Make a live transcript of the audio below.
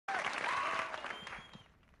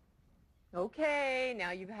Okay,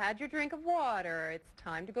 now you've had your drink of water. It's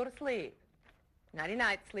time to go to sleep.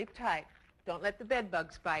 Nighty-night, sleep tight. Don't let the bed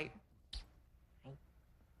bugs bite.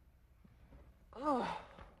 Oh,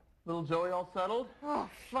 little Joey all settled? Oh,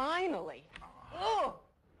 finally. Oh,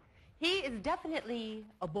 he is definitely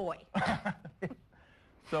a boy.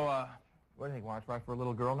 So, what do you think? Want to try for a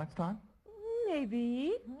little girl next time?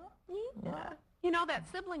 Maybe. Yeah. You know, that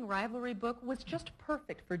sibling rivalry book was just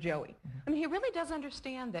perfect for Joey. I mean, he really does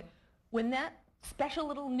understand that when that special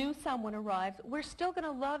little new someone arrives, we're still going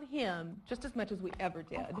to love him just as much as we ever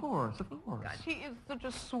did. Of course, of course. Gosh, he is such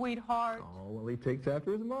a sweetheart. Oh, well, he takes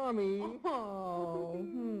after his mommy. Oh,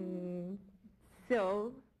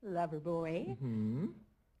 So, lover boy,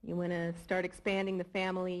 you want to start expanding the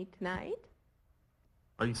family tonight?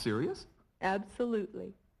 Are you serious?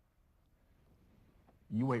 Absolutely.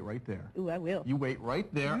 You wait right there. Ooh, I will. You wait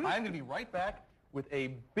right there. I'm going to be right back with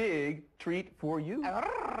a big treat for you. A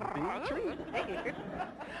big treat.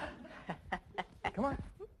 Come on.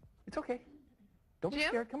 It's okay. Don't be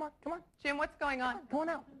scared. Come on, come on. Jim, what's going on? Come on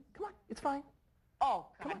out. Come on. It's fine. Oh,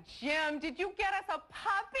 God, Jim, did you get us a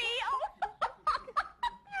puppy? Oh,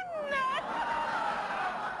 you're nuts.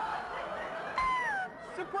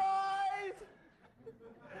 Surprise!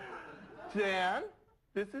 Jan,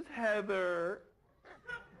 this is Heather.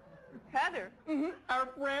 Heather? Our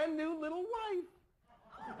brand new little wife.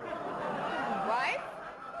 Wife?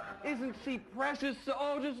 Isn't she precious?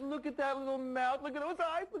 Oh, just look at that little mouth. Look at those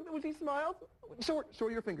eyes. Look at when she smiles. Show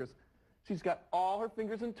her your fingers. She's got all her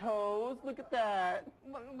fingers and toes. Look at that.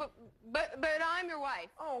 But I'm your wife.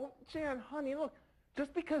 Oh, Jan, honey, look.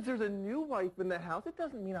 Just because there's a new wife in the house, it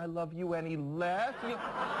doesn't mean I love you any less.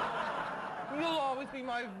 You'll always be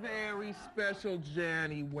my very special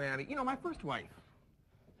Janny Wanny. You know, my first wife.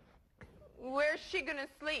 Where's she gonna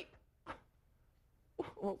sleep?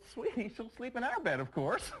 Well, sweetie, she'll sleep in our bed, of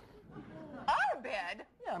course. Our bed?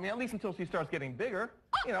 Yeah, I mean, at least until she starts getting bigger.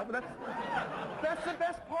 You know, but that's the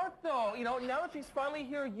best part, though. You know, now that she's finally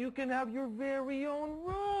here, you can have your very own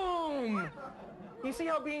room. You see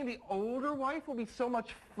how being the older wife will be so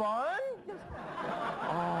much fun?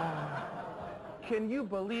 Oh, can you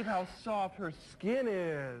believe how soft her skin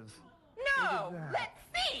is? No, let's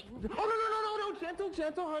see. Oh, no,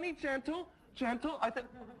 gentle, honey, gentle. I think,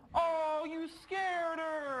 oh, you scared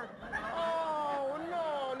her. Oh,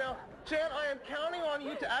 no. Now, Jan, I am counting on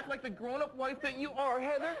you to act like the grown-up wife that you are.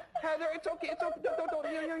 Heather, it's okay. Don't.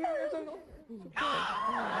 Here. It's okay.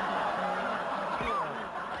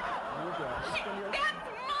 That's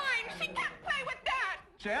mine. She can't play with that.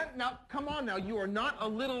 Jan, now, come on now. You are not a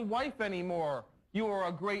little wife anymore. You are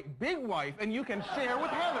a great big wife, and you can share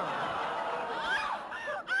with Heather.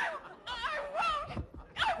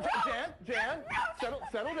 Jan,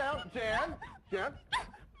 settle down. Jan,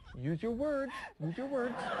 use your words.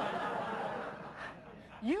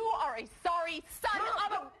 You are a sorry son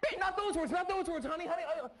of a bitch. Not those words, honey.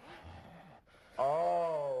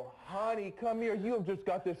 Oh, honey, come here. You have just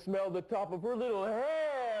got to smell the top of her little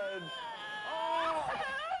head. Oh,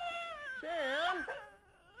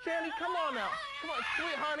 Shanny, come on now. Come on,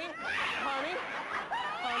 sweet honey.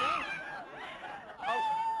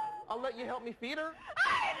 I'll let you help me feed her.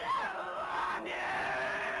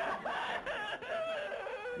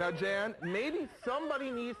 Now, Jan, maybe somebody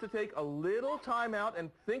needs to take a little time out and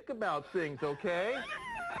think about things, okay?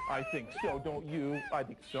 I think so, don't you? I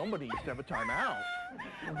think somebody needs to have a time out.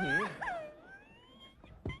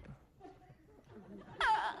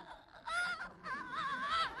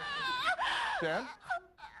 Jan?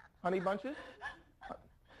 Honey bunches?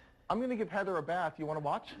 I'm going to give Heather a bath. You want to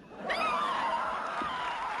watch?